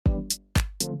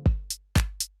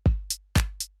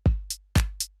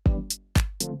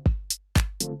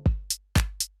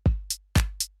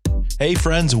Hey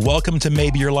friends, welcome to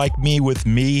Maybe You're Like Me with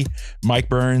me, Mike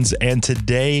Burns. And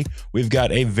today we've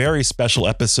got a very special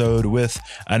episode with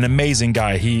an amazing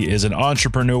guy. He is an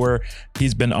entrepreneur.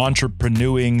 He's been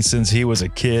entrepreneuring since he was a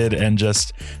kid and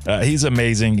he's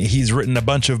amazing. He's written a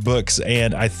bunch of books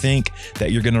and I think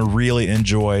that you're going to really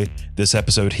enjoy this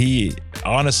episode. He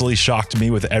honestly shocked me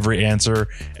with every answer.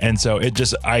 And so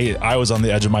I was on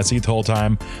the edge of my seat the whole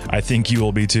time. I think you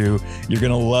will be too. You're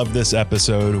going to love this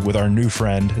episode with our new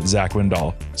friend, Zach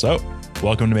Windahl. So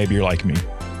welcome to Maybe You're Like Me.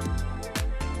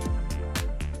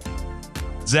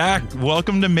 Zach,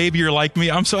 welcome to Maybe You're Like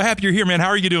Me. I'm so happy you're here, man. How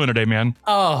are you doing today, man?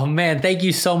 Oh, man. Thank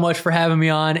you so much for having me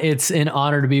on. It's an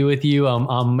honor to be with you.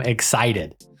 I'm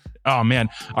excited. Oh, man.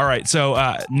 All right.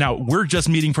 So now we're just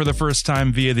meeting for the first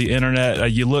time via the internet.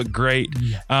 You look great.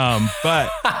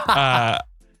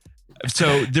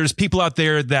 So there's people out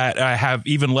there that have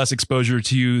even less exposure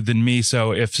to you than me.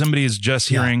 So if somebody is just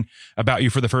hearing about you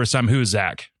for the first time, who is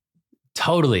Zach?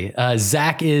 Totally.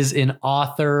 Zach is an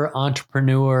author,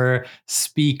 entrepreneur,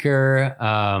 speaker.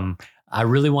 I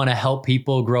really want to help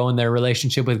people grow in their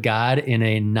relationship with God in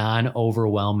a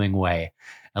non-overwhelming way.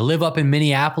 I live up in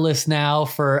Minneapolis now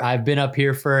I've been up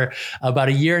here for about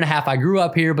a year and a half. I grew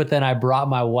up here, but then I brought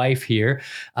my wife here.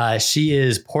 She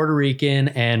is Puerto Rican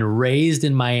and raised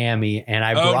in Miami, and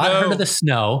I brought her to the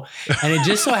snow. And it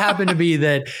just so happened to be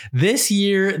that this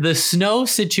year, the snow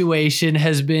situation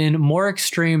has been more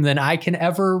extreme than I can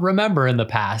ever remember in the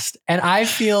past. And I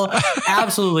feel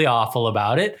absolutely awful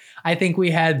about it. I think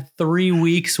we had 3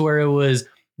 weeks where it was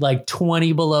like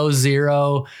 20 below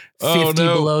zero, 50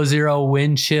 below zero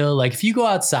wind chill. Like if you go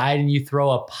outside and you throw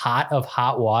a pot of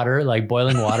hot water, like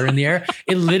boiling water in the air,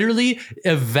 it literally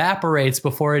evaporates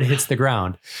before it hits the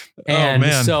ground. And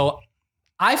so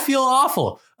I feel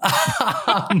awful.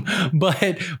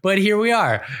 But here we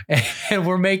are and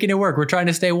we're making it work. We're trying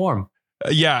to stay warm.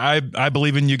 Yeah, I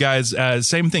believe in you guys.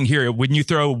 Same thing here. When you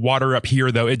throw water up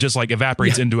here, though, it just like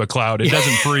evaporates into a cloud. It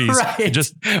doesn't freeze. It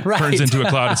just turns into a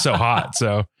cloud. It's so hot.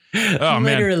 So,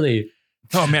 literally.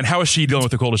 Man. Oh man, how is she dealing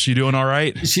with the cold? Is she doing all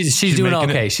right? She's doing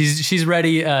okay. She's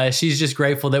ready. She's just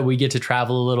grateful that we get to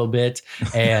travel a little bit,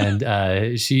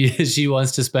 and she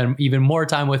wants to spend even more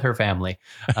time with her family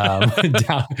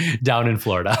down in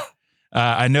Florida.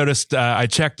 I noticed, I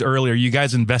checked earlier, you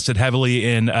guys invested heavily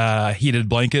in heated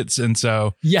blankets. And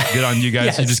so good on you guys.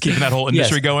 Yes. You're just keeping that whole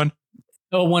industry going.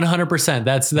 Oh, 100%.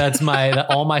 That's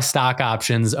all my stock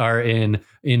options are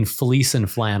in fleece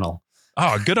and flannel.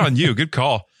 Oh, good on you. Good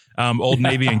call. Old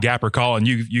Navy and Gap are calling.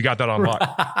 You got that on lock.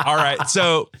 All right.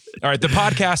 The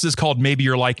podcast is called Maybe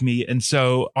You're Like Me. And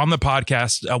so on the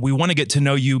podcast, we want to get to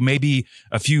know you maybe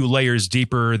a few layers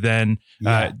deeper than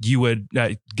you would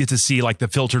get to see like the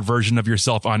filtered version of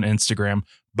yourself on Instagram.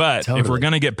 But if we're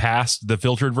going to get past the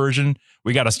filtered version,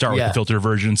 we got to start with the filtered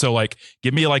version. So like,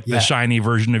 give me like the shiny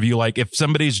version of you. Like if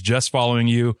somebody's just following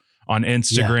you on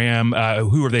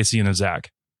Instagram, who are they seeing as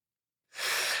Zach?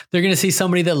 They're going to see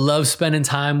somebody that loves spending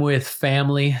time with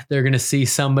family. They're going to see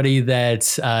somebody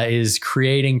that is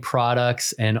creating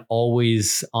products and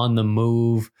always on the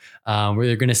move. Where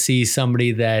they're going to see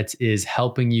somebody that is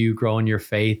helping you grow in your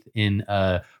faith in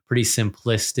a pretty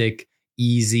simplistic,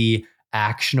 easy,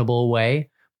 actionable way,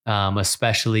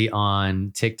 especially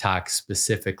on TikTok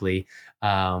specifically.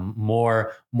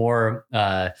 More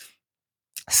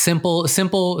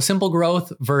simple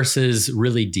growth versus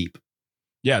really deep.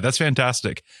 Yeah, that's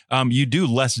fantastic. You do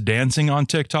less dancing on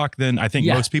TikTok than I think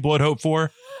most people would hope for,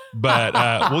 but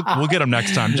we'll get them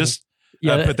next time. Just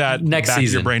put that next back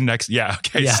season. To your brain next. Yeah,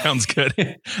 okay, sounds good.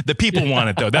 The people want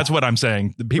it though. That's what I'm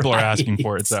saying. The people are asking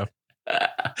for it. So,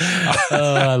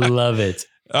 I love it.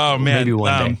 Oh man, maybe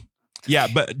one day. Yeah,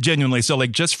 but genuinely, so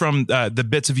like just from the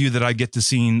bits of you that I get to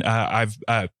see, I've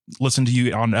listened to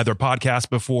you on other podcasts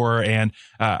before, and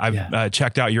I've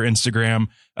checked out your Instagram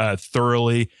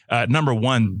thoroughly. Number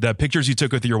one, the pictures you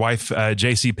took with your wife,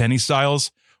 JC Penney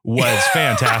Styles, was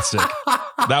fantastic.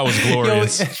 That was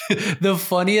glorious. The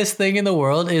funniest thing in the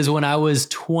world is when I was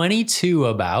 22,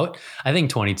 I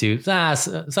think 22,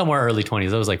 somewhere early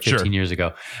 20s. That was like 15 years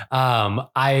ago.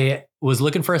 I was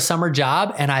looking for a summer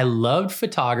job and I loved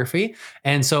photography.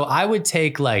 And so I would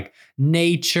take like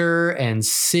nature and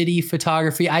city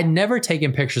photography. I'd never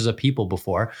taken pictures of people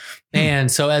before.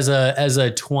 And so as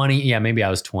a 20, maybe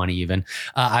I was 20 even,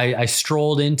 I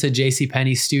strolled into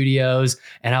JCPenney studios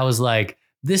and I was like,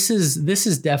 this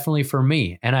is definitely for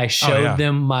me. And I showed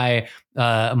them my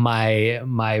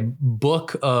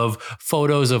book of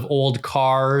photos of old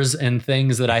cars and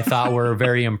things that I thought were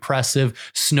very impressive,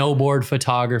 snowboard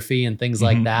photography and things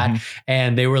like that.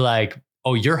 And they were like,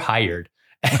 "Oh, you're hired."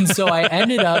 And so I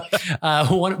ended up,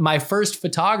 my first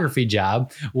photography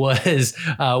job was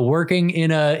working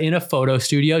in a photo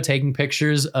studio, taking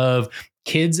pictures of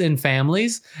kids and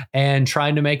families and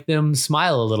trying to make them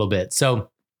smile a little bit. So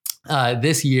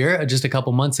this year, just a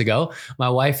couple months ago, my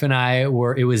wife and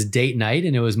it was date night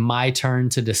and it was my turn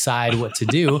to decide what to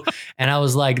do. And I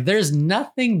was like, there's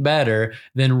nothing better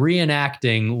than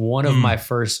reenacting one of my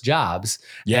first jobs.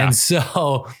 Yeah. And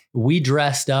so we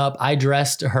dressed up. I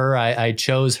dressed her. I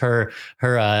chose her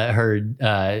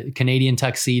Canadian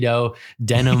tuxedo,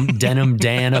 denim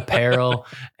Dan apparel.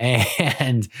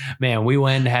 And man, we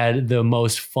went and had the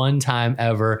most fun time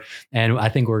ever. And I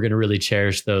think we're going to really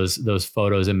cherish those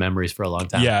photos and memories for a long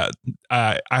time. Yeah.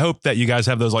 I hope that you guys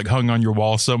have those like hung on your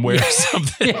wall somewhere or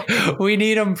something. Yeah, we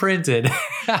need them printed.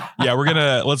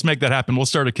 Yeah, let's make that happen. We'll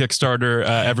start a Kickstarter.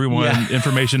 Everyone,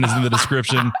 information is in the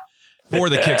description for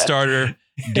the Kickstarter.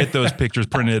 Get those pictures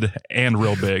printed and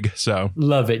real big. So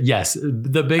love it. Yes.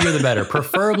 The bigger, the better.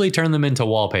 Preferably turn them into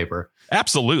wallpaper.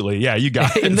 Absolutely. Yeah, you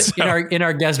got it. In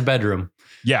our guest bedroom.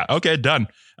 Yeah. Okay. Done.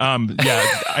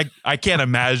 Yeah. I can't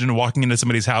imagine walking into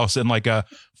somebody's house in like a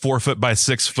 4 foot by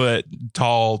 6 foot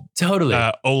tall, totally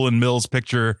Olin Mills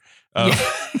picture.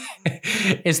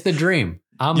 It's the dream.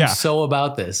 I'm so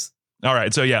about this. All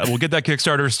right. So yeah, we'll get that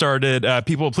Kickstarter started.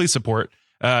 People, please support.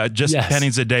 Just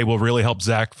pennies a day will really help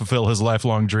Zach fulfill his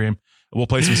lifelong dream. We'll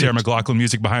play some Sarah McLachlan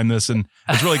music behind this, and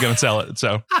it's really going to sell it.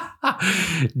 So,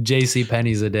 JC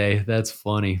pennies a day. That's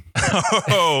funny.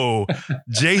 Oh,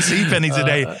 JC pennies a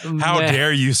day. How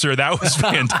dare you, sir? That was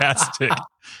fantastic.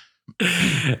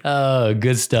 Oh,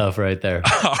 good stuff right there.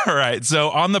 All right. So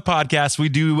on the podcast, we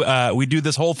do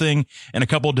this whole thing in a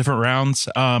couple of different rounds.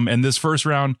 And this first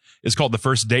round is called the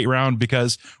first date round,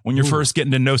 because when you're first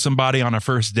getting to know somebody on a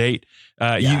first date,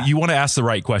 you want to ask the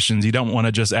right questions. You don't want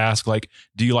to just ask like,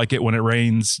 do you like it when it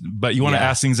rains? But you want to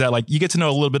ask things that like you get to know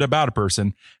a little bit about a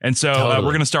person. And so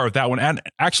we're going to start with that one. And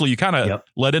actually you kind of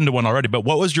led into one already, but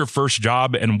what was your first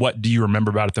job and what do you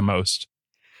remember about it the most?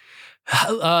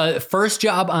 First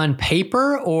job on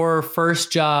paper or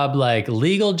first job, like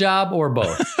legal job, or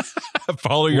both?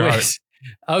 Follow your heart.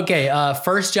 Okay.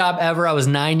 First job ever. I was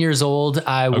 9 years old.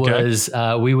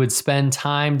 We would spend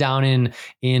time down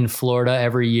in Florida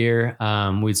every year.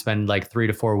 We'd spend like 3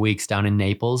 to 4 weeks down in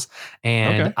Naples.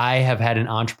 And I have had an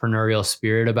entrepreneurial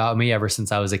spirit about me ever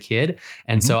since I was a kid.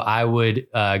 And so I would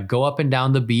go up and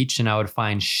down the beach and I would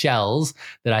find shells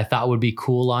that I thought would be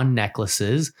cool on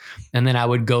necklaces. And then I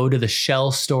would go to the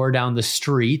shell store down the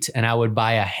street and I would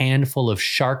buy a handful of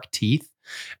shark teeth.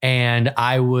 And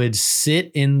I would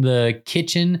sit in the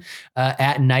kitchen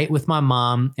at night with my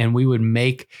mom and we would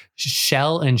make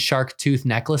shell and shark tooth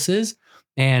necklaces.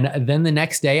 And then the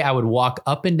next day I would walk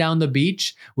up and down the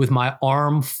beach with my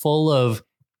arm full of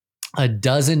a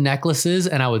dozen necklaces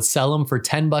and I would sell them for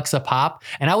 $10 a pop.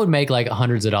 And I would make like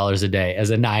hundreds of dollars a day as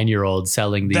a 9-year-old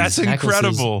selling these necklaces. That's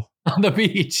incredible. On the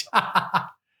beach.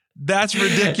 That's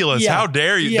ridiculous. How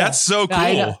dare you? That's so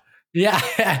cool.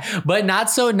 Yeah, but not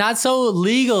so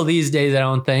legal these days, I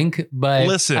don't think. But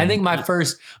listen, I think my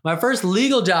first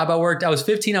legal job I was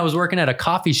 15, I was working at a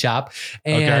coffee shop.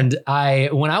 And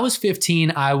when I was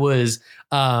 15, I was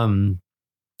smaller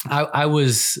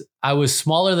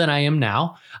than I am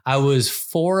now. I was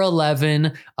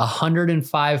 4'11",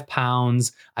 105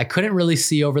 pounds. I couldn't really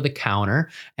see over the counter.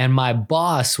 And my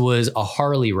boss was a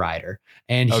Harley rider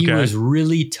and he was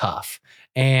really tough.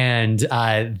 And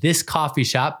this coffee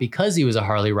shop, because he was a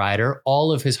Harley rider,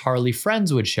 all of his Harley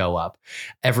friends would show up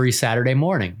every Saturday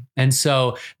morning. And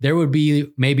so there would be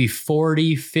maybe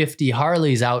 40, 50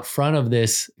 Harleys out front of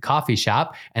this coffee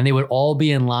shop, and they would all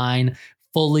be in line,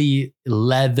 fully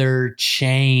leather,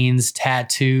 chains,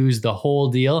 tattoos, the whole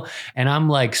deal. And I'm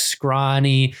like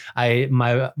scrawny.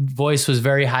 My voice was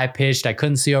very high pitched. I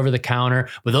couldn't see over the counter,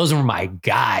 but those were my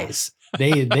guys.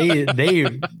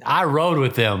 I rode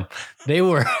with them.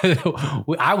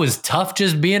 I was tough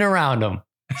just being around them.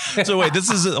 So wait,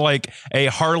 this is like a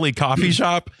Harley coffee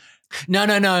shop? No.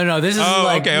 This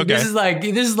is like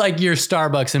your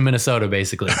Starbucks in Minnesota,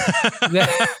 basically.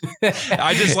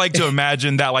 I just like to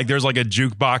imagine that like there's like a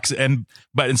jukebox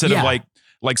but instead of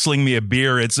like sling me a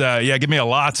beer, it's give me a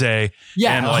latte.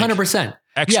 Yeah, and 100%.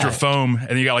 Extra foam,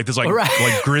 and you got like this like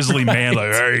grizzly man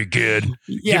like, hey kid,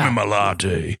 give me my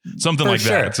latte, something for like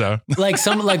that. So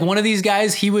like one of these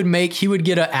guys, he would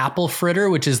get an apple fritter,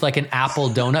 which is like an apple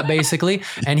donut basically,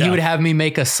 and he would have me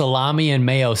make a salami and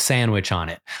mayo sandwich on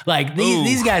it. Like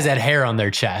these guys had hair on their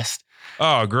chest.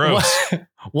 Oh, gross.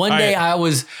 One day I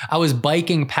was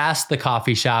biking past the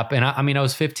coffee shop, and I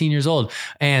was 15 years old,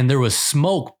 and there was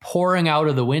smoke pouring out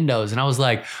of the windows, and I was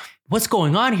like, what's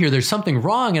going on here? There's something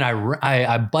wrong. And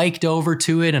I biked over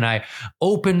to it and I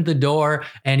opened the door,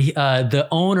 and the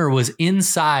owner was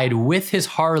inside with his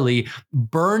Harley,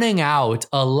 burning out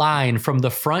a line from the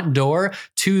front door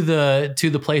to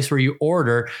the place where you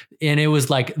order. And it was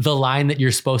like the line that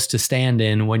you're supposed to stand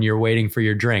in when you're waiting for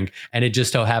your drink. And it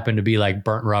just so happened to be like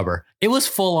burnt rubber. It was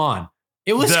full on.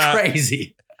 It was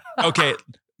crazy. Okay.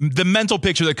 The mental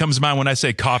picture that comes to mind when I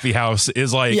say coffee house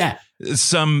is like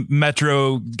some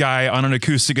Metro guy on an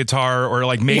acoustic guitar, or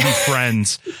like maybe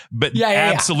Friends, but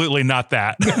absolutely not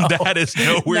that. No. That is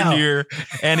nowhere near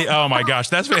any. Oh my gosh,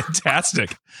 that's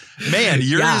fantastic, man.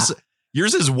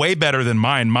 Yours is way better than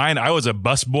mine. Mine, I was a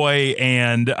busboy,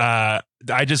 and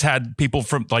I just had people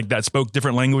from like that spoke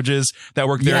different languages that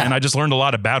worked there, and I just learned a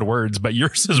lot of bad words. But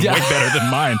yours is way better than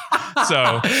mine.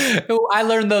 So I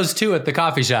learned those too at the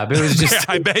coffee shop. It was just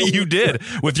I bet you did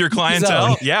with your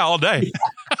clientele. All day.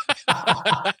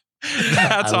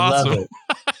 That's awesome.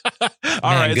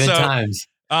 All right, good times.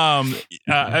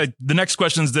 The next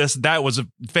question is this. That was a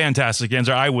fantastic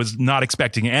answer. I was not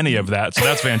expecting any of that. So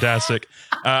that's fantastic.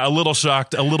 A little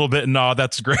shocked, a little bit in awe.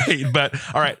 That's great. But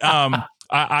all right.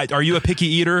 Are you a picky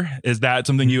eater? Is that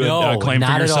something you would claim for yourself?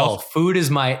 Not at all. Food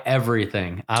is my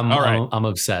everything. I'm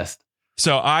obsessed.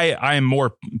 So I am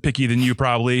more picky than you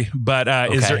probably, but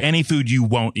is there any food you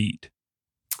won't eat?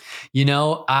 You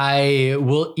know, I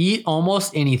will eat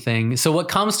almost anything. So what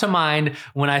comes to mind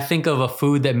when I think of a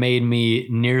food that made me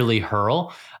nearly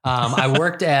hurl? I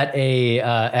worked at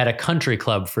a country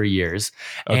club for years,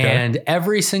 and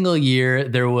every single year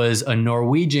there was a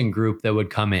Norwegian group that would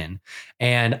come in,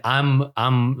 and I'm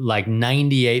like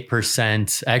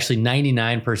 98%, actually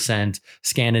 99%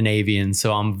 Scandinavian.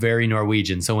 So I'm very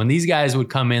Norwegian. So when these guys would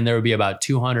come in, there would be about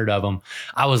 200 of them.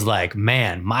 I was like,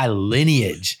 man, my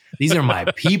lineage, these are my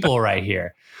people right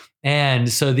here.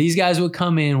 And so these guys would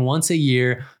come in once a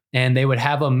year, and they would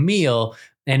have a meal.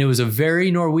 And it was a very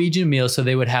Norwegian meal. So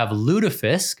they would have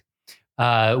lutefisk,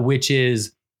 which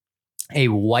is a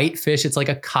white fish. It's like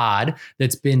a cod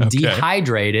that's been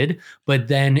dehydrated, but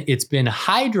then it's been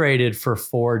hydrated for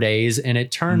 4 days, and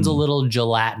it turns a little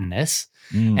gelatinous.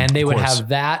 And they would have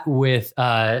that with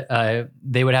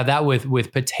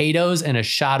with potatoes and a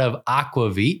shot of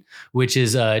aquavit, which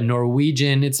is a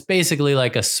Norwegian. It's basically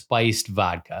like a spiced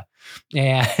vodka.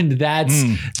 And that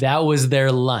was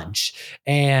their lunch.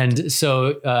 And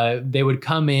so they would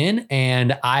come in,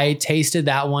 and I tasted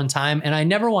that one time, and I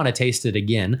never want to taste it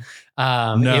again.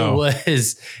 They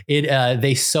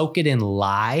soak it in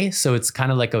lye. So it's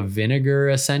kind of like a vinegar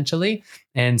essentially.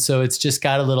 And so it's just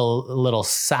got a little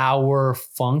sour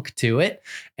funk to it.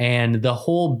 And the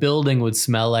whole building would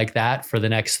smell like that for the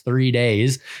next 3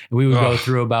 days. And we would go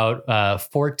through about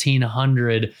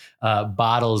 1,400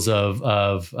 bottles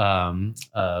of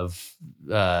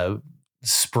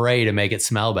spray to make it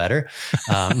smell better.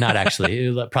 Not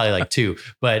actually, probably like 2,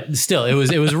 but still it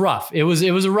was rough. It was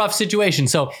a rough situation.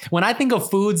 So when I think of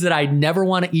foods that I never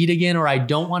want to eat again, or I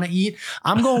don't want to eat,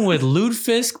 I'm going with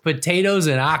lutefisk, potatoes,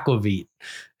 and aquavit.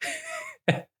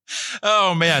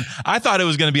 Oh man, I thought it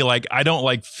was going to be like, I don't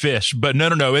like fish, but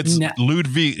no. It's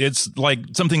ludvig. It's like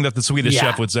something that the Swedish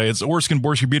chef would say. It's Orsken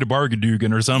Borske Bita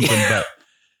Bargadugan or something. But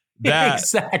that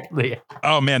exactly.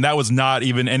 Oh man, that was not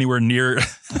even anywhere near.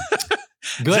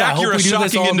 Good. Zach, you're a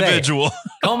shocking individual.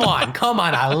 Come on.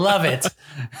 I love it.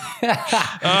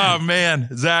 Oh man,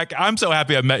 Zach, I'm so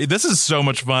happy I met you. This is so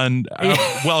much fun.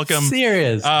 Welcome.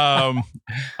 Serious. I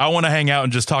want to hang out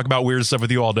and just talk about weird stuff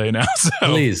with you all day now. So,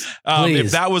 please.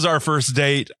 If that was our first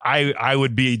date, I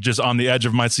would be just on the edge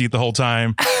of my seat the whole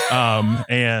time.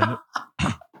 And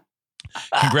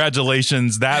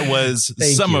congratulations. That was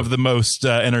some of the most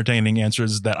entertaining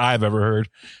answers that I've ever heard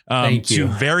to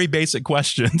very basic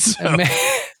questions. So.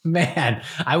 Man,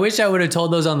 I wish I would have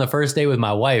told those on the first date with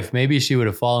my wife. Maybe she would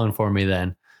have fallen for me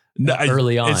then.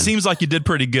 Early on. It seems like you did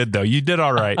pretty good though. You did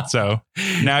all right. So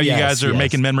now you guys are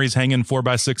making memories, hanging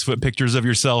 4x6 foot pictures of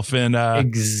yourself in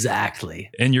exactly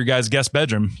in your guys' guest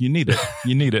bedroom. You need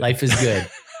it. Life is good.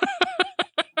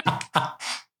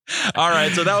 All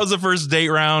right. So that was the first date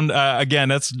round. Again,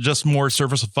 that's just more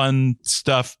surface fun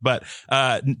stuff. But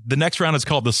the next round is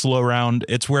called the slow round.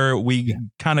 It's where we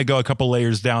kind of go a couple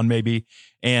layers down maybe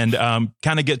and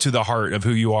kind of get to the heart of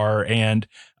who you are. And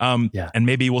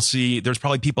maybe we'll see there's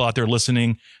probably people out there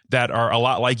listening that are a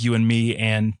lot like you and me.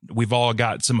 And we've all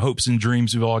got some hopes and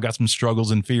dreams. We've all got some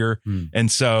struggles and fear.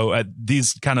 And so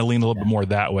these kind of lean a little bit more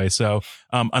that way. So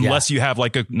unless you have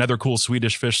like another cool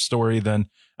Swedish fish story, then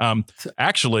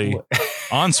actually,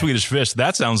 on Swedish fish.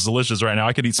 That sounds delicious right now.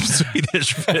 I could eat some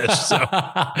Swedish fish. So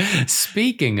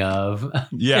speaking of,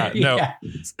 yeah, no.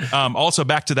 yes. Also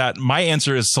back to that, my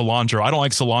answer is cilantro. I don't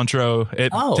like cilantro.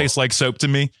 It tastes like soap to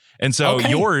me. And so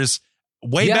yours,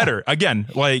 way better. Again,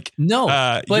 like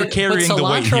you're carrying the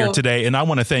weight here today, and I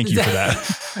want to thank you for that.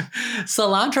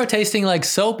 Cilantro tasting like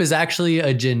soap is actually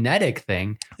a genetic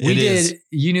thing.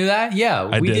 You knew that?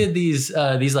 Yeah. We did these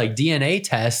like DNA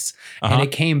tests and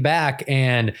it came back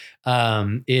and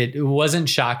it wasn't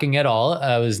shocking at all.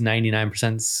 It was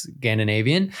 99%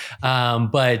 Scandinavian.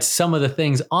 But some of the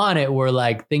things on it were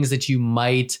like things that you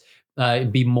might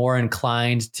be more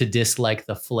inclined to dislike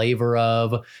the flavor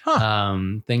of,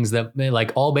 things that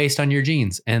like all based on your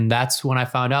genes. And that's when I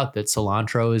found out that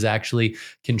cilantro is actually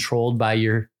controlled by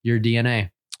your DNA.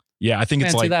 Yeah, I think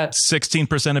it's like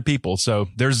 16% of people. So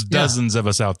there's dozens of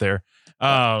us out there.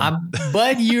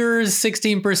 But you're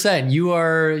 16%. You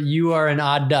are an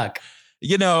odd duck.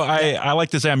 You know, I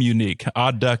like to say I'm unique.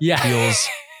 Odd duck feels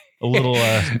a little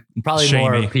probably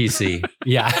shamey. More PC.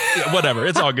 Yeah. Whatever.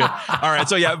 It's all good. All right.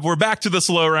 So we're back to the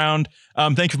slow round.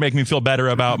 Thank you for making me feel better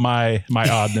about my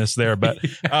oddness there. But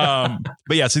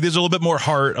yeah, so there's a little bit more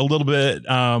heart, a little bit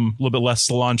less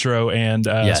cilantro and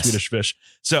Swedish fish.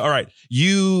 So, all right.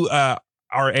 You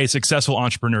are a successful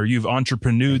entrepreneur. You've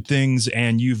entrepreneured things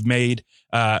and you've made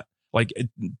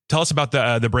tell us about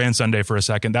the brand Sunday for a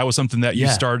second. That was something that you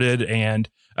started and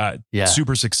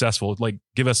super successful. Like,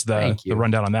 give us the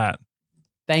rundown on that.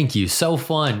 Thank you. So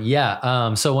fun.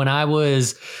 Yeah. So when I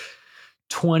was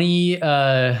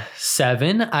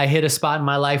 27, I hit a spot in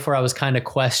my life where I was kind of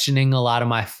questioning a lot of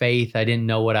my faith. I didn't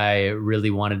know what I really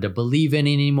wanted to believe in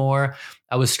anymore.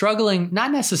 I was struggling,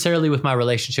 not necessarily with my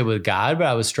relationship with God, but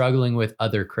I was struggling with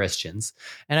other Christians.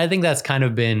 And I think that's kind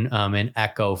of been an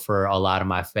echo for a lot of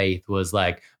my faith was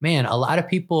like, man, a lot of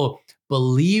people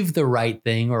believe the right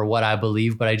thing or what I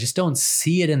believe, but I just don't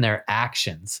see it in their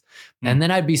actions. And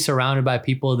then I'd be surrounded by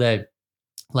people that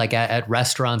like at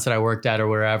restaurants that I worked at or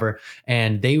wherever,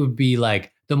 and they would be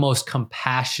like the most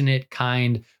compassionate,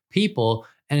 kind people.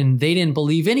 And they didn't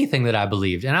believe anything that I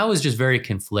believed. And I was just very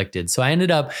conflicted. So I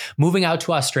ended up moving out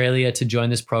to Australia to join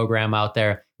this program out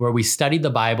there where we studied the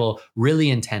Bible really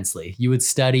intensely. You would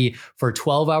study for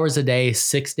 12 hours a day,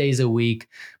 6 days a week,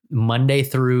 Monday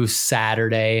through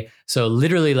Saturday. So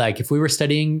literally, like if we were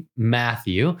studying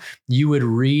Matthew, you would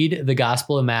read the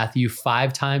Gospel of Matthew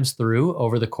 5 times through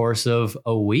over the course of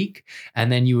a week, and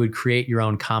then you would create your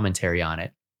own commentary on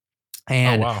it.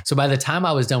 And so by the time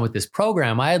I was done with this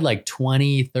program, I had like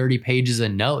 20, 30 pages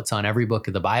of notes on every book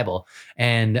of the Bible.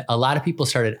 And a lot of people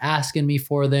started asking me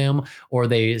for them, or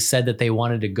they said that they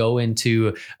wanted to go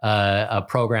into a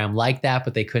program like that,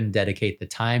 but they couldn't dedicate the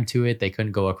time to it. They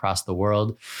couldn't go across the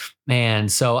world.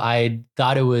 And so I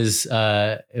thought it was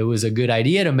a good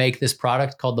idea to make this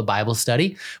product called the Bible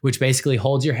Study, which basically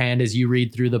holds your hand as you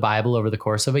read through the Bible over the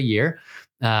course of a year.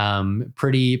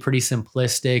 Pretty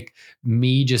simplistic,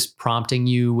 me just prompting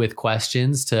you with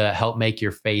questions to help make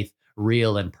your faith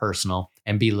real and personal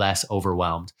and be less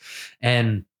overwhelmed.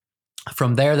 And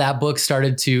from there, that book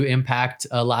started to impact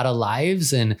a lot of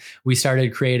lives, and we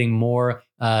started creating more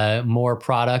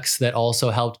products that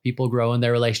also helped people grow in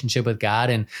their relationship with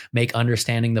God and make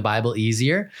understanding the Bible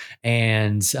easier.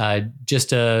 And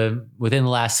just within the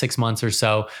last 6 months or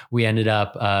so, we ended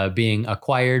up being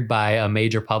acquired by a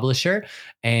major publisher,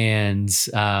 and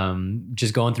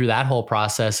just going through that whole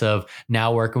process of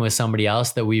now working with somebody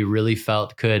else that we really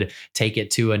felt could take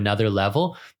it to another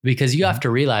level. Because you have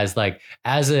to realize, like,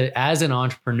 as an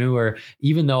entrepreneur,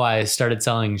 even though I started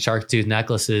selling shark tooth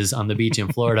necklaces on the beach in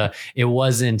Florida, it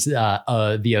wasn't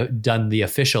done the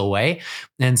official way.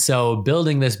 And so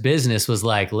building this business was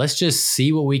like, let's just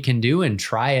see what we can do and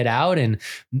try it out and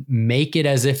make it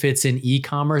as if it's an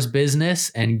e-commerce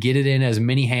business and get it in as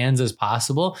many hands as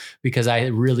possible, because I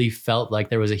really felt like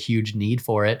there was a huge need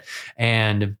for it.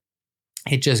 And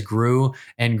it just grew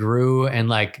and grew. And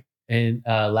like, in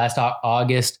last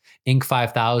August, Inc.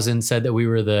 5000 said that we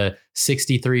were the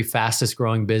 63 fastest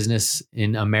growing business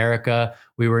in America.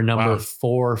 We were number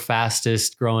 4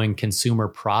 fastest growing consumer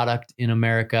product in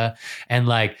America. And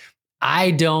like,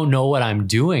 I don't know what I'm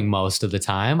doing most of the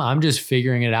time. I'm just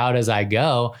figuring it out as I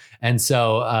go. And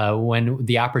so when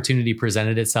the opportunity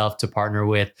presented itself to partner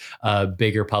with a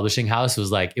bigger publishing house,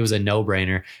 it was a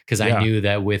no-brainer, because I knew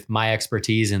that with my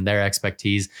expertise and their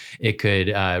expertise, it could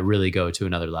really go to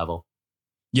another level.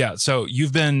 Yeah. So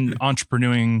you've been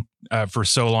entrepreneuring for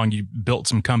so long. You built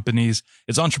some companies.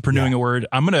 Is entrepreneuring a word?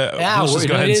 Let's just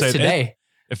go ahead and say today.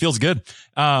 It feels good.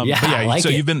 Yeah, but yeah, I like so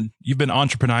it. you've been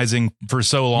entreprenizing for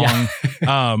so long.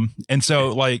 Yeah. And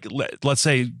so like, let's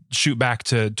say shoot back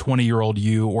to 20-year-old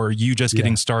you, or you just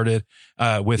getting started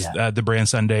with the brand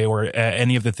Sunday, or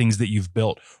any of the things that you've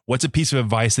built. What's a piece of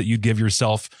advice that you'd give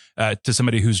yourself to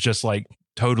somebody who's just like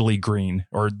totally green,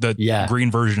 or the green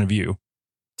version of you?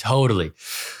 Totally.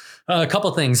 A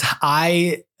couple things.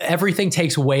 Everything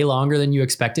takes way longer than you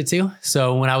expect it to.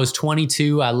 So when I was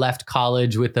 22, I left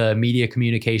college with a media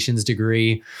communications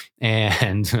degree,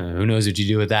 and who knows what you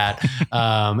do with that.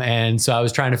 And so I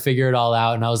was trying to figure it all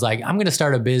out. And I was like, I'm going to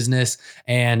start a business,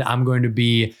 and I'm going to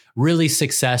be really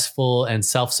successful and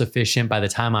self-sufficient by the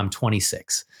time I'm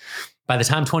 26. By the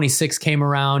time 26 came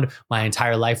around, my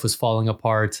entire life was falling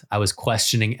apart. I was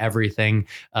questioning everything.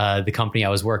 The company I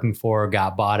was working for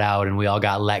got bought out, and we all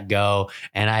got let go,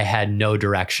 and I had no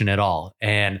direction at all.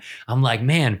 And I'm like,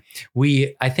 man,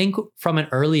 I think from an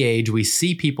early age, we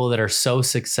see people that are so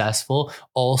successful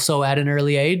also at an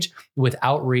early age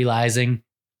without realizing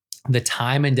the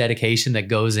time and dedication that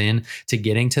goes in to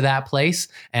getting to that place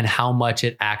and how much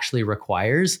it actually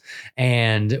requires.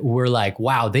 And we're like,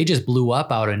 wow, they just blew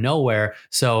up out of nowhere.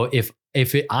 So if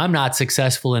I'm not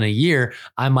successful in a year,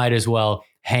 I might as well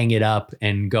hang it up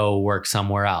and go work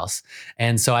somewhere else.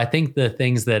 And so I think the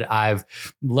things that I've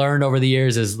learned over the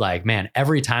years is like, man,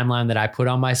 every timeline that I put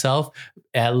on myself,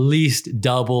 at least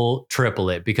double, triple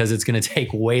it, because it's going to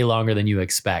take way longer than you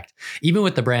expect. Even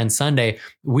with the brand Sunday,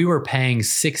 we were paying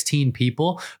 16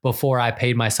 people before I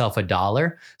paid myself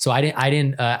 $1. So I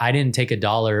didn't take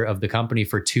 $1 of the company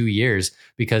for 2 years,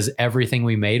 because everything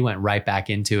we made went right back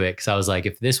into it. Cause I was like,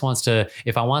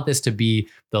 if I want this to be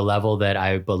the level that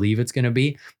I believe it's going to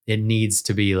be, it needs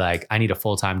to be like, I need a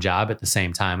full-time job at the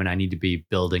same time, and I need to be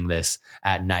building this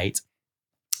at night.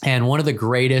 And one of the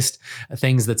greatest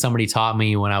things that somebody taught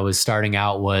me when I was starting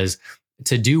out was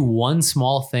to do one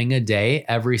small thing a day,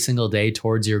 every single day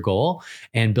towards your goal,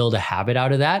 and build a habit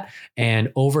out of that.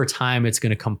 And over time, it's going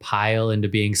to compile into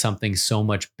being something so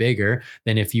much bigger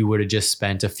than if you would have just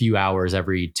spent a few hours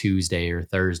every Tuesday or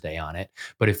Thursday on it.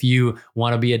 But if you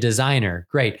want to be a designer,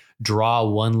 great, draw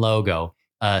one logo.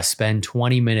 Spend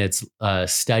 20 minutes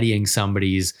studying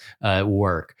somebody's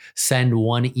work, send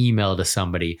one email to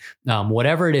somebody,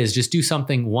 whatever it is, just do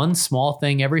something, one small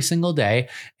thing every single day.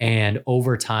 And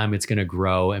over time, it's going to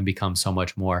grow and become so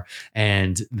much more.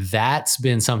 And that's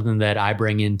been something that I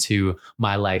bring into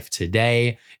my life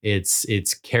today.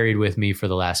 It's carried with me for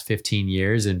the last 15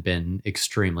 years and been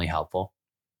extremely helpful.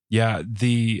 Yeah.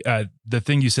 The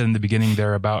thing you said in the beginning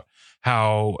there about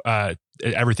how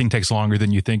everything takes longer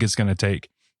than you think it's going to take.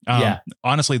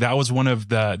 Honestly, that was one of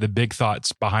the big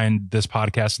thoughts behind this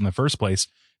podcast in the first place,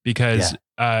 because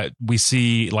we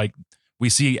see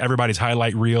everybody's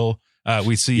highlight reel.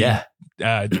 We see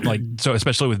like, so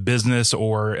especially with business,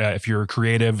 or if you're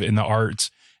creative in the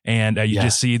arts, and you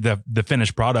just see the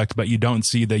finished product, but you don't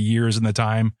see the years and the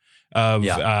time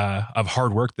of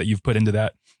hard work that you've put into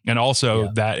that. And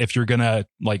also that if you're going to,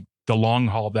 like, the long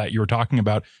haul that you were talking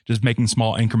about, just making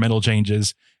small incremental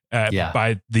changes,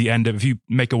 by the end of, if you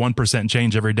make a 1%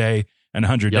 change every day in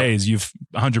 100 days, you've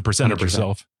 100% of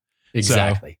yourself.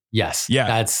 Exactly. So, yes.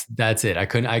 Yeah. That's it. I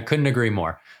couldn't agree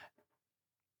more.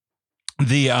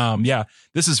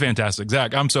 This is fantastic,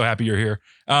 Zach. I'm so happy you're here.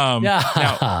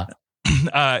 Now,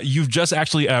 you've just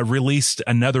actually released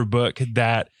another book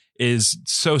that is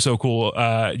so cool.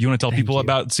 You want to tell people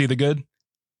about See the Good?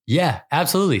 Yeah,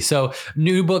 absolutely. So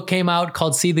new book came out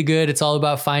called See the Good. It's all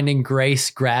about finding grace,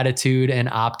 gratitude, and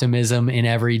optimism in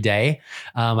every day.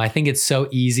 I think it's so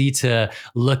easy to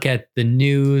look at the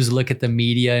news, look at the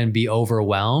media, and be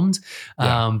overwhelmed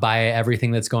by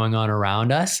everything that's going on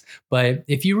around us. But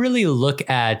if you really look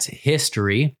at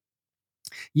history,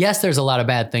 yes, there's a lot of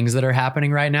bad things that are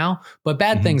happening right now, but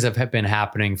bad things have been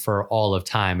happening for all of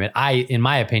time. And in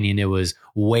my opinion, it was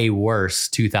way worse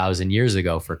 2,000 years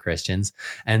ago for Christians.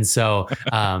 And so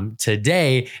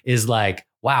today is like,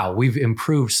 wow, we've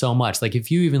improved so much. Like,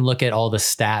 if you even look at all the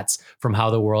stats from how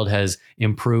the world has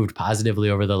improved positively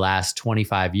over the last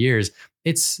 25 years,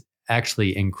 it's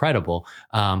actually incredible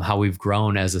how we've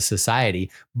grown as a society,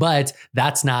 but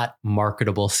that's not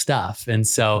marketable stuff. And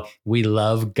so we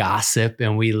love gossip,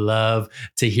 and we love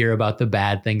to hear about the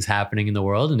bad things happening in the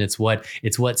world. And it's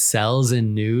what sells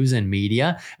in news and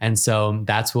media. And so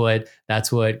that's what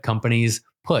companies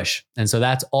push. And so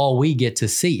that's all we get to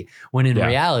see. When in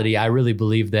reality, I really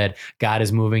believe that God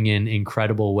is moving in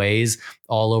incredible ways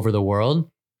all over the world.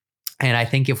 And I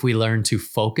think if we learn to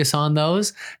focus on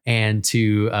those and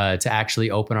to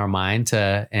actually open our mind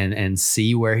to and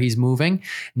see where he's moving,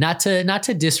 not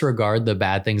to disregard the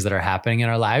bad things that are happening in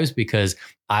our lives, because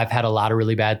I've had a lot of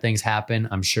really bad things happen.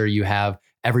 I'm sure you have.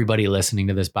 Everybody listening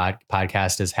to this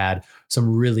podcast has had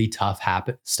some really tough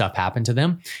stuff happen to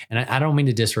them. And I don't mean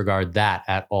to disregard that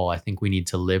at all. I think we need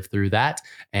to live through that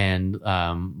and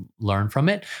learn from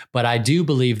it. But I do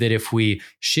believe that if we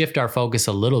shift our focus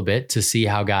a little bit to see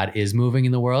how God is moving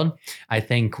in the world, I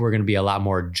think we're going to be a lot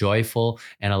more joyful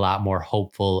and a lot more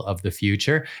hopeful of the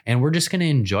future. And we're just going to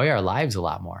enjoy our lives a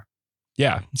lot more.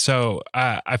 Yeah. So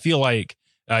I feel like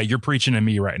you're preaching to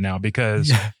me right now,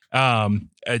 because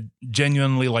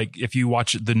genuinely, like, if you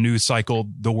watch the news cycle,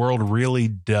 the world really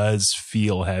does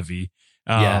feel heavy.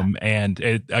 And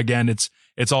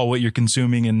it's all what you're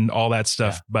consuming and all that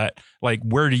stuff. Yeah. But like,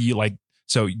 where do you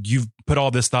so you've put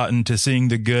all this thought into seeing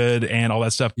the good and all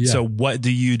that stuff. Yeah. So what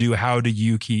do you do? How do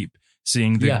you keep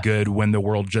seeing the good when the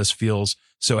world just feels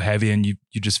so heavy and you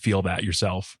just feel that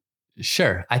yourself?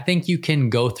 Sure. I think you can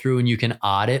go through and you can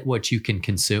audit what you can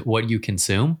consume,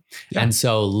 Yeah. And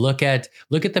so look at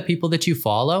the people that you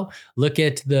follow, look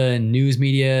at the news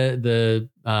media, the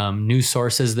news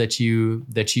sources that you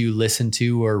listen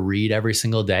to or read every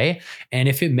single day. And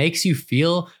if it makes you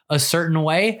feel a certain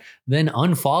way, then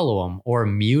unfollow them or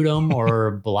mute them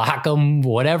or block them,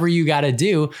 whatever you got to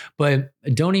do. But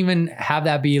don't even have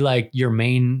that be like your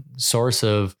main source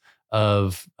of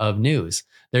news.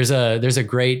 There's a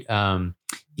great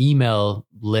email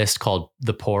list called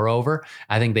The Pour Over.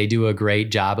 I think they do a great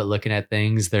job at looking at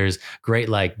things. There's great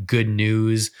like good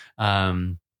news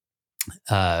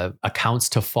accounts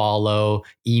to follow,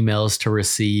 emails to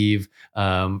receive.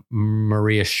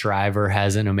 Maria Shriver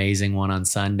has an amazing one on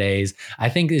Sundays. I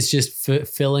think it's just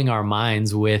filling our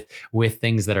minds with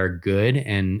things that are good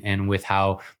and with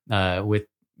how with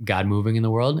God moving in the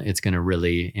world, it's going to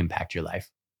really impact your life.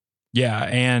 Yeah.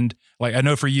 And like, I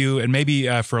know for you and maybe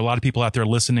for a lot of people out there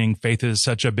listening, faith is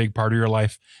such a big part of your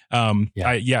life.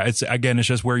 It's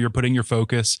just where you're putting your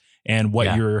focus, and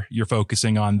what you're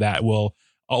focusing on that will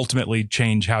ultimately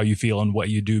change how you feel and what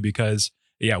you do, because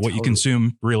what you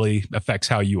consume really affects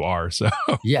how you are. So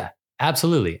yeah,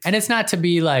 absolutely. And it's not to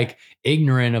be like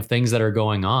ignorant of things that are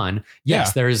going on.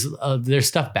 Yes, there's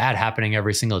stuff bad happening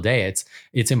every single day.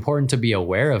 It's important to be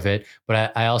aware of it,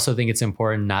 but I also think it's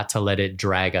important not to let it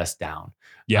drag us down.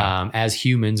 Yeah. As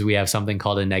humans, we have something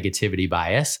called a negativity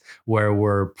bias, where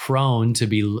we're prone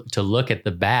to look at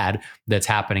the bad that's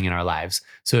happening in our lives.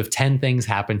 So if 10 things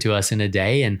happen to us in a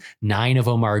day and 9 of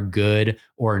them are good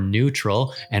or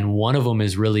neutral, and 1 of them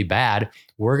is really bad,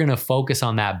 we're going to focus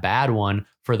on that bad one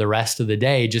for the rest of the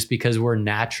day, just because we're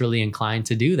naturally inclined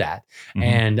to do that. Mm-hmm.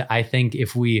 And I think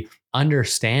if we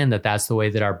understand that that's the way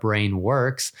that our brain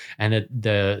works, and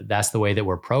that that's the way that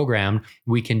we're programmed,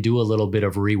 we can do a little bit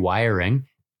of rewiring.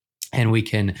 And we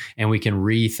can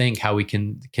rethink how we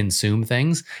can consume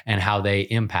things and how they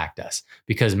impact us.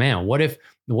 Because man, what if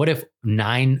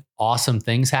 9 awesome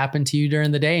things happen to you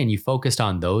during the day and you focused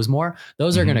on those more?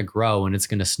 Those are going to grow, and it's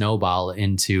going to snowball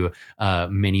into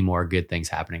many more good things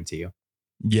happening to you.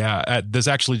 Yeah, this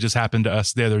actually just happened to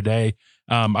us the other day.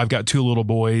 I've got 2 little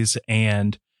boys,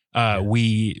 and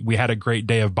we had a great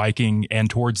day of biking. And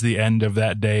towards the end of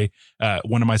that day,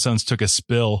 one of my sons took a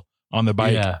spill on the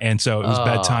bike. Yeah. And so it was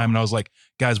bedtime, and I was like,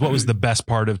 guys, what was the best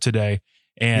part of today?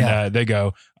 And they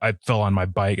go, I fell on my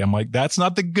bike. I'm like, that's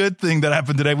not the good thing that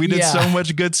happened today. We did so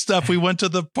much good stuff. We went to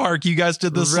the park. You guys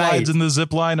did the slides and the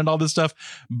zip line and all this stuff.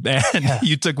 And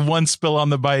you took 1 spill on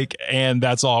the bike, and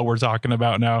that's all we're talking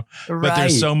about now. But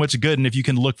there's so much good. And if you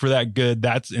can look for that good,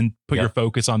 and put your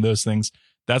focus on those things,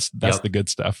 that's the good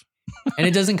stuff. And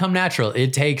it doesn't come natural.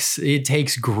 It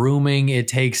takes grooming. It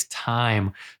takes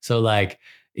time. So like,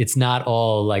 it's not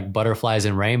all like butterflies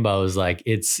and rainbows. Like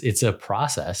it's a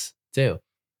process too.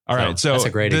 All right. So that's a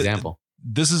great example.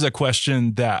 This is a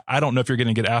question that I don't know if you're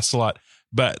going to get asked a lot,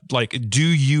 but like, do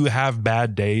you have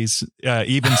bad days?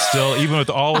 Even still, even with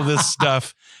all of this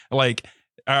stuff, like,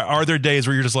 are there days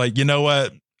where you're just like, you know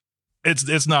what?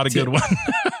 It's not a good one.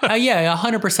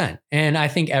 100%. And I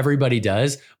think everybody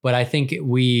does, but I think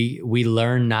we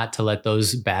learn not to let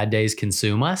those bad days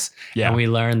consume us. Yeah. And we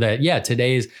learn that,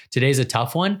 today's a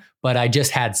tough one, but I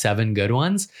just had 7 good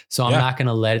ones. So I'm not going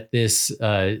to let this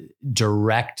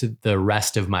direct the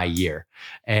rest of my year.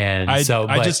 And I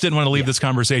just didn't want to leave this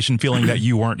conversation feeling that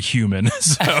you weren't human.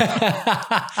 So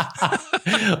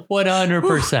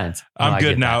 100%. I'm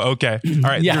good now. Okay. All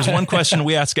right. There's one question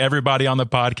we ask everybody on the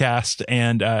podcast,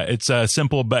 and it's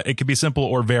simple, but it could be simple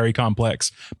or very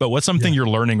complex. But what's something you're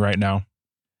learning right now?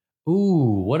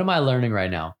 Ooh, what am I learning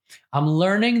right now? I'm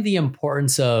learning the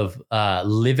importance of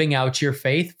living out your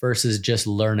faith versus just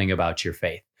learning about your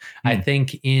faith. I Hmm.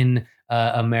 think in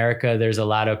America, there's a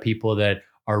lot of people that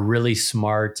are really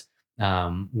smart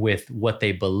with what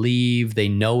they believe. They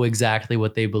know exactly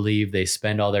what they believe. They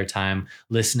spend all their time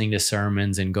listening to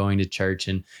sermons and going to church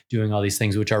and doing all these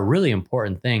things, which are really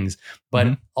important things. Hmm.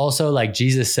 But also, like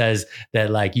Jesus says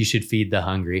that, like, you should feed the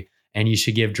hungry and you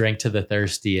should give drink to the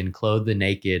thirsty and clothe the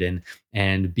naked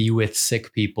and be with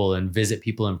sick people and visit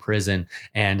people in prison.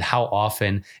 And how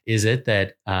often is it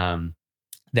that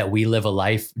that we live a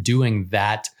life doing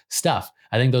that stuff?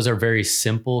 I think those are very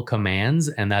simple commands,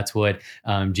 and that's what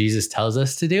Jesus tells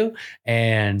us to do.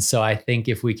 And so I think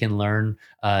if we can learn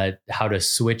how to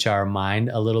switch our mind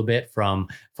a little bit from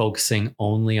focusing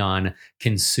only on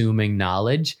consuming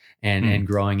knowledge and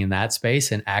growing in that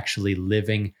space and actually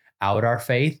living out our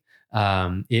faith,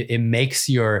 it makes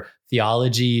your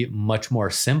theology much more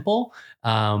simple.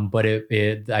 But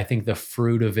I think the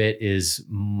fruit of it is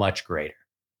much greater.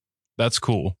 That's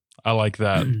cool. I like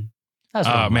that. That's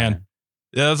what I'm Man. learning.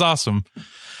 Yeah, that's awesome.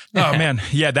 Oh man.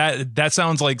 Yeah, that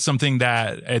sounds like something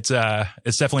that it's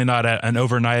definitely not an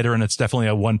overnighter, and it's definitely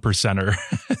a 1%er.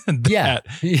 Yeah.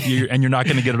 And you're not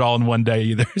going to get it all in one day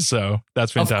either. So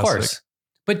that's fantastic. Of course.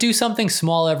 But do something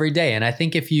small every day. And I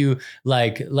think if you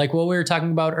like what we were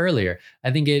talking about earlier,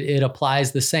 I think it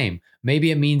applies the same.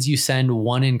 Maybe it means you send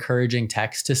one encouraging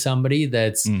text to somebody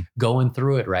that's going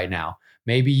through it right now.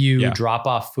 Maybe you drop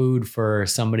off food for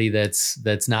somebody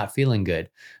that's not feeling good.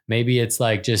 Maybe it's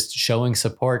like just showing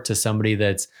support to somebody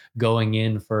that's going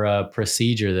in for a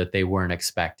procedure that they weren't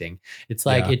expecting. It's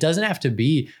like, it doesn't have to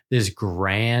be this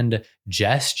grand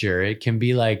gesture. It can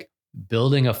be like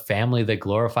building a family that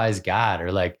glorifies God,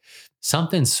 or like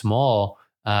something small.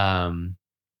 Doesn't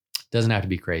have to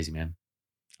be crazy, man.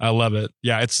 I love it.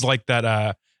 Yeah, it's like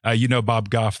that. Bob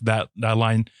Goff, that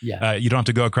line. Yeah. You don't have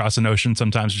to go across an ocean.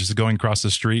 Sometimes just going across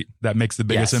the street that makes the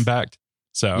biggest impact.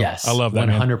 So yes, I love that.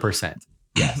 100%.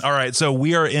 Yes. All right. So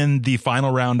we are in the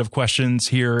final round of questions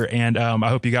here, and I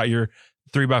hope you got your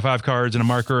 3x5 cards and a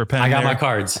marker or a pen. I got my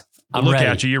cards. I'm Look ready.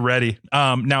 at you. You're ready.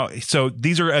 Now, so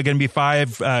these are going to be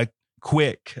 5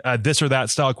 quick this or that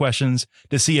style questions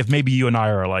to see if maybe you and I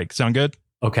are alike. Sound good?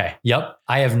 Okay. Yep.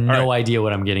 I have no idea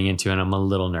what I'm getting into, and I'm a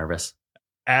little nervous.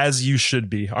 As you should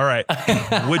be. All right.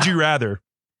 Would you rather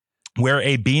wear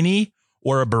a beanie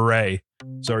or a beret?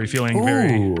 So are you feeling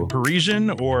very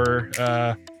Parisian or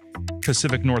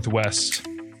Pacific Northwest?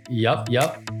 Yep.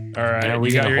 All right. And are we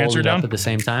you got your answer down at the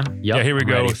same time? Yep. Yeah, here we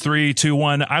go. Ready. 3, 2,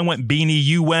 1. I went beanie.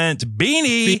 You went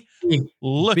beanie.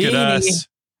 Look at us.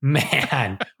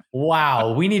 Man.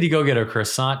 Wow. We need to go get a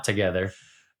croissant together.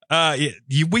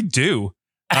 We do.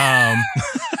 Yeah,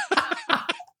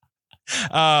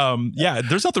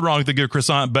 there's nothing wrong with a good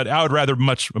croissant, but I would rather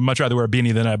much rather wear a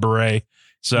beanie than a beret.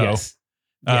 So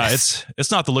yes.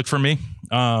 It's not the look for me.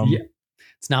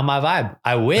 It's not my vibe.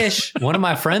 I wish. One of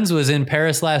my friends was in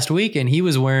Paris last week, and he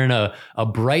was wearing a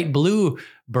bright blue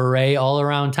beret all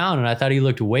around town, and I thought he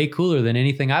looked way cooler than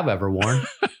anything I've ever worn.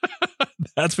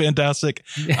 That's fantastic.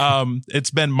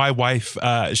 It's been my wife.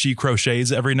 She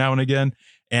crochets every now and again.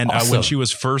 And awesome. When she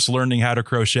was first learning how to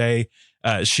crochet,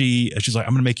 she's like,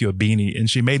 I'm going to make you a beanie. And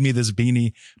she made me this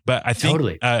beanie. But I think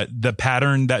the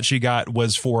pattern that she got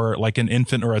was for like an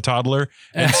infant or a toddler.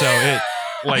 And so it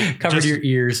like covered your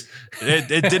ears. It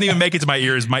didn't even make it to my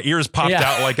ears. My ears popped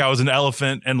out like I was an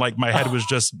elephant, and like my head was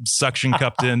just suction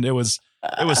cupped in. It was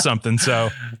something. So,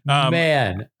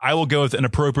 man, I will go with an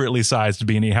appropriately sized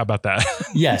beanie. How about that?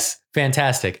 Yes.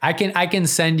 Fantastic. I can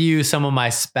send you some of my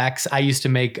specs. I used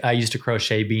to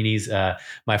crochet beanies,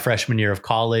 my freshman year of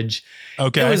college.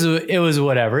 Okay. It was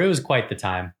whatever. It was quite the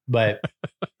time, but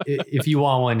if you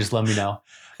want one, just let me know.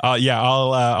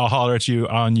 I'll holler at you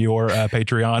on your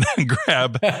Patreon and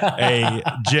grab a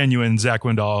genuine Zach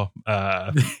Windahl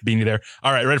beanie there.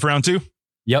 All right. Ready for round 2?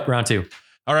 Yep. Round 2.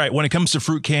 All right. When it comes to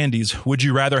fruit candies, would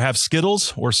you rather have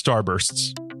Skittles or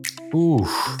Starbursts? Ooh,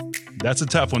 that's a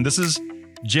tough one. This is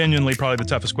genuinely probably the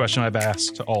toughest question I've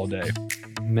asked all day.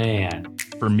 Man.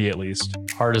 For me, at least.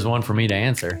 Hardest one for me to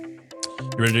answer. You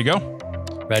ready to go?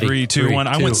 Ready. 3, 2, 1.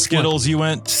 I went Skittles. 1. You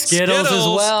went Skittles as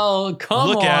well. Come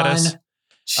Look on. at us.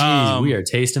 Jeez, we are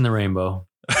tasting the rainbow.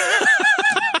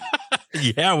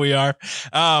 Yeah, we are.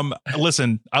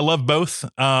 Listen, I love both.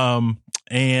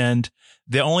 And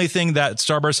the only thing that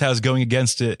Starburst has going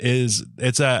against it is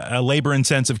it's a labor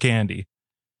intensive candy.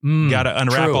 Got to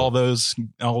unwrap all those,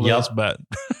 but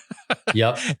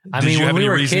yep. I mean, when we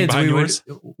were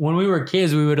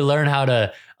kids, we would learn how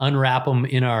to unwrap them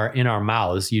in our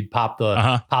mouths. You'd pop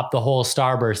the whole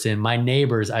Starburst in. My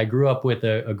neighbors, I grew up with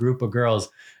a group of girls,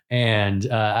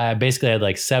 And I basically had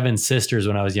like 7 sisters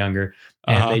when I was younger.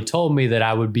 And they told me that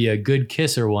I would be a good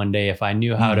kisser one day if I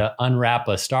knew how to unwrap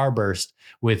a Starburst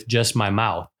with just my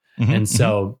mouth. And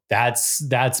so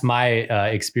that's my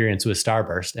experience with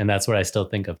Starburst. And that's what I still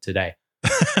think of today.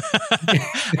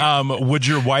 Would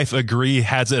your wife agree?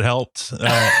 Has it helped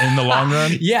in the long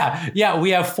run? Yeah. We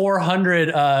have 400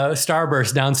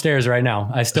 Starbursts downstairs right now.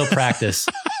 I still practice.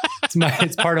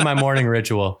 It's part of my morning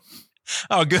ritual.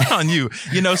 Oh, good on you.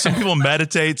 You know, some people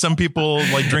meditate. Some people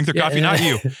like drink their coffee. Not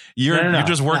you. You're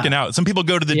just working out. Some people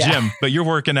go to the gym, but you're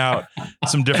working out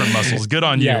some different muscles. Good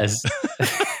on you. Yes.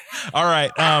 All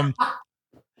right.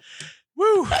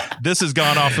 Woo. This has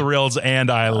gone off the rails and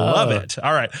I love it.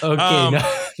 All right. Okay.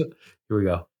 Here we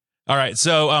go. All right.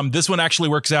 So this one actually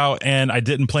works out and I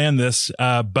didn't plan this,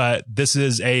 but this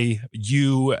is a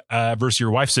you versus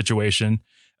your wife situation.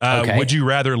 Would you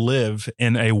rather live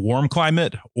in a warm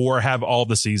climate or have all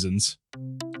the seasons?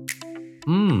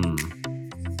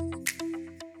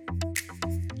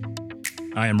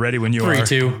 I am ready when you are. 3,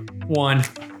 2, 1.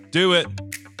 Do it.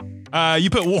 You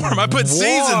put warm. I put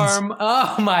seasons.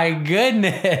 Oh my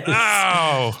goodness.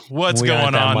 Oh, what's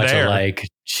going on there? Like,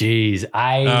 geez,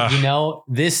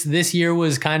 this year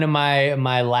was kind of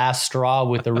my last straw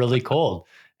with the really cold.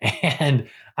 And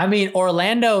I mean,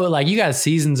 Orlando, like you got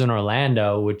seasons in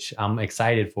Orlando, which I'm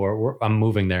excited for. I'm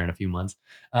moving there in a few months.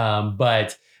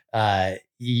 But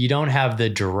you don't have the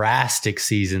drastic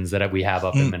seasons that we have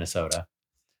up in Minnesota.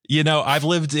 You know, I've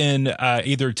lived in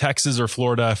either Texas or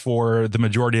Florida for the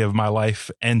majority of my life.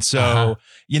 And so,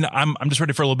 you know, I'm just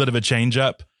ready for a little bit of a change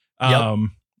up. I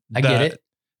get it.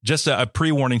 Just a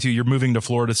pre-warning too, you're moving to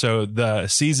Florida. So the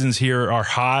seasons here are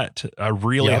hot,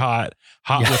 really hot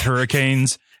with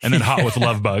hurricanes and then hot with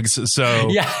love bugs. So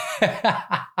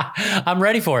I'm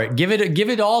ready for it. Give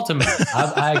it all to me.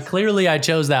 I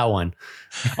chose that one.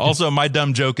 Also, my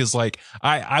dumb joke is like,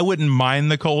 I wouldn't mind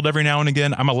the cold every now and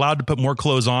again. I'm allowed to put more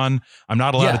clothes on. I'm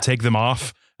not allowed to take them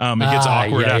off. It gets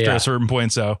awkward after a certain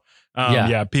point. So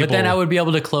people. But then I would be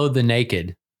able to clothe the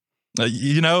naked.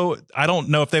 You know, I don't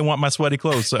know if they want my sweaty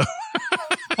clothes. So,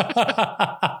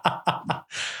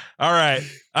 all right.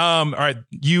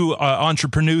 You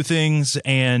entrepreneur things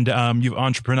and you've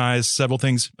entrepreneurized several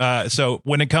things. So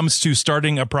when it comes to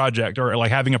starting a project or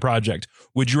like having a project,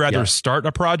 would you rather start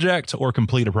a project or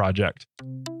complete a project?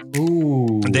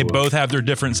 Ooh. They both have their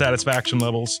different satisfaction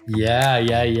levels.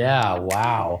 Yeah.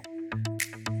 Wow.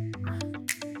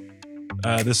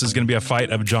 This is going to be a fight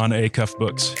of John A. Cuff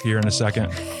books here in a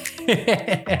second.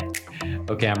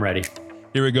 Okay, I'm ready.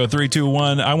 Here we go. 3, 2,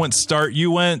 1. I went start.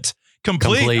 You went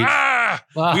complete.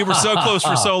 We were so close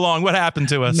for so long. What happened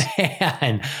to us?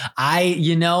 Man,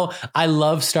 I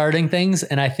love starting things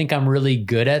and I think I'm really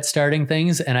good at starting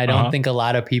things. And I don't think a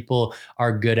lot of people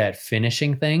are good at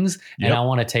finishing things. And I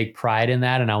want to take pride in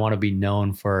that. And I want to be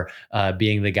known for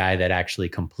being the guy that actually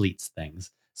completes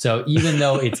things. So even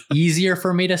though it's easier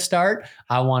for me to start,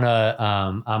 I want to,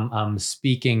 I'm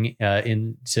speaking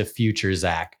into future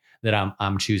Zach that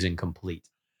I'm choosing complete.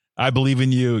 I believe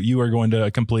in you. You are going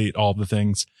to complete all the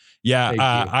things.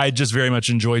 Yeah. I just very much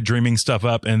enjoy dreaming stuff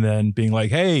up and then being like,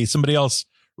 hey, somebody else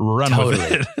run with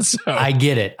it. So I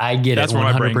get it. That's 100%. Where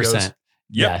my brain goes. Yep.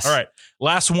 Yes. All right.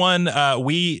 Last one.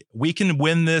 We can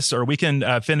win this or we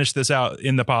can finish this out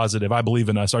in the positive. I believe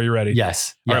in us. Are you ready?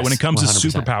 Yes. All right. When it comes 100%. to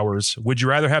superpowers, would you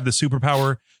rather have the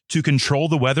superpower to control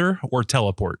the weather or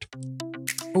teleport?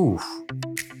 Ooh.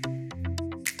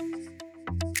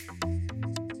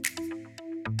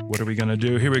 What are we going to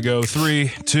do? Here we go.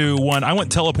 3, 2, 1. I went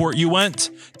teleport. You went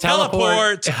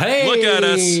teleport. Hey, look at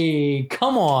us.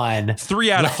 Come on.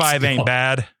 3 out of 5 ain't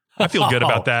bad. I feel good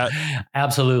about that.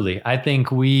 Absolutely. I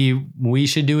think we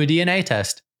should do a DNA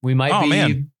test. We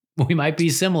might be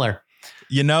similar.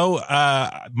 You know,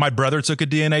 my brother took a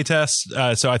DNA test,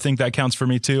 so I think that counts for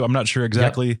me too. I'm not sure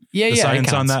exactly the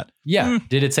science on that. Yeah.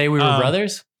 Did it say we were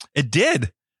brothers? It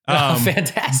did.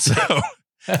 Fantastic. So,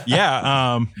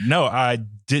 no, I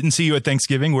didn't see you at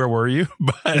Thanksgiving. Where were you?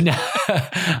 But no,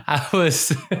 I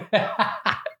was.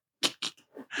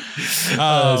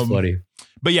 That's funny.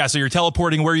 But yeah, so you're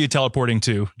teleporting. Where are you teleporting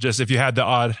to? Just if you had the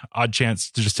odd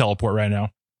chance to just teleport right now.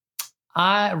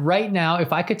 Right now,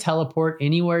 if I could teleport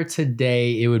anywhere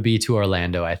today, it would be to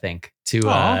Orlando, I think,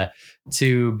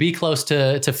 to be close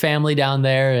to family down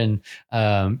there. And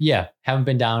haven't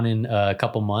been down in a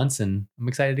couple months and I'm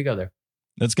excited to go there.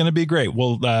 That's going to be great.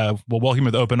 We'll welcome you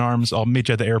with open arms. I'll meet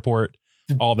you at the airport,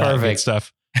 all that good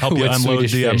stuff. Help you unload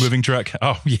the moving truck.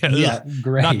 Oh, yeah. Yeah,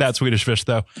 great. Not that Swedish fish,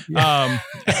 though. Yeah.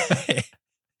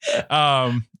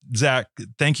 Zach,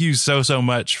 thank you so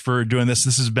much for doing this.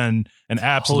 This has been an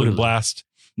absolute blast.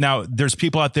 Now, there's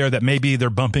people out there that maybe they're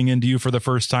bumping into you for the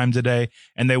first time today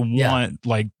and they want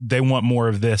more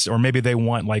of this, or maybe they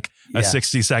want like a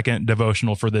 60-second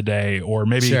devotional for the day, or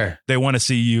maybe they want to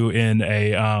see you in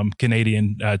a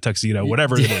Canadian tuxedo,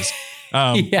 whatever it is.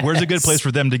 Where's a good place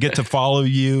for them to get to follow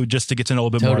you, just to get to know a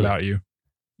little bit more about you?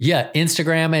 Yeah,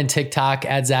 Instagram and TikTok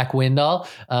at Zach Windahl,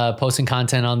 posting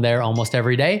content on there almost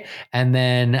every day. And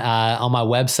then on my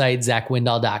website,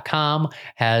 zachwindahl.com,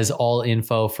 has all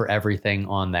info for everything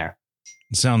on there.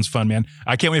 Sounds fun, man.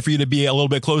 I can't wait for you to be a little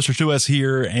bit closer to us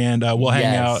here, and we'll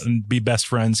hang out and be best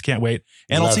friends. Can't wait.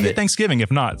 And I'll see you at Thanksgiving,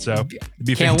 if not. So it'd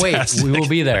be fantastic. Wait. We will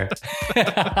be there.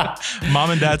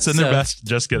 Mom and dad send their best.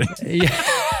 Just kidding. Yeah.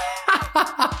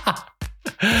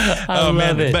 I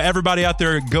love it. But everybody out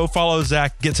there, go follow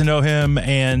Zach, get to know him,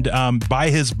 and buy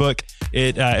his book.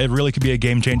 It really could be a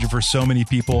game changer for so many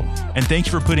people. And thank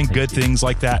you for putting good things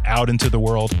like that out into the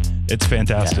world. It's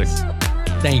fantastic.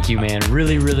 Yes. Thank you, man.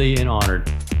 Really, really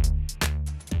honored.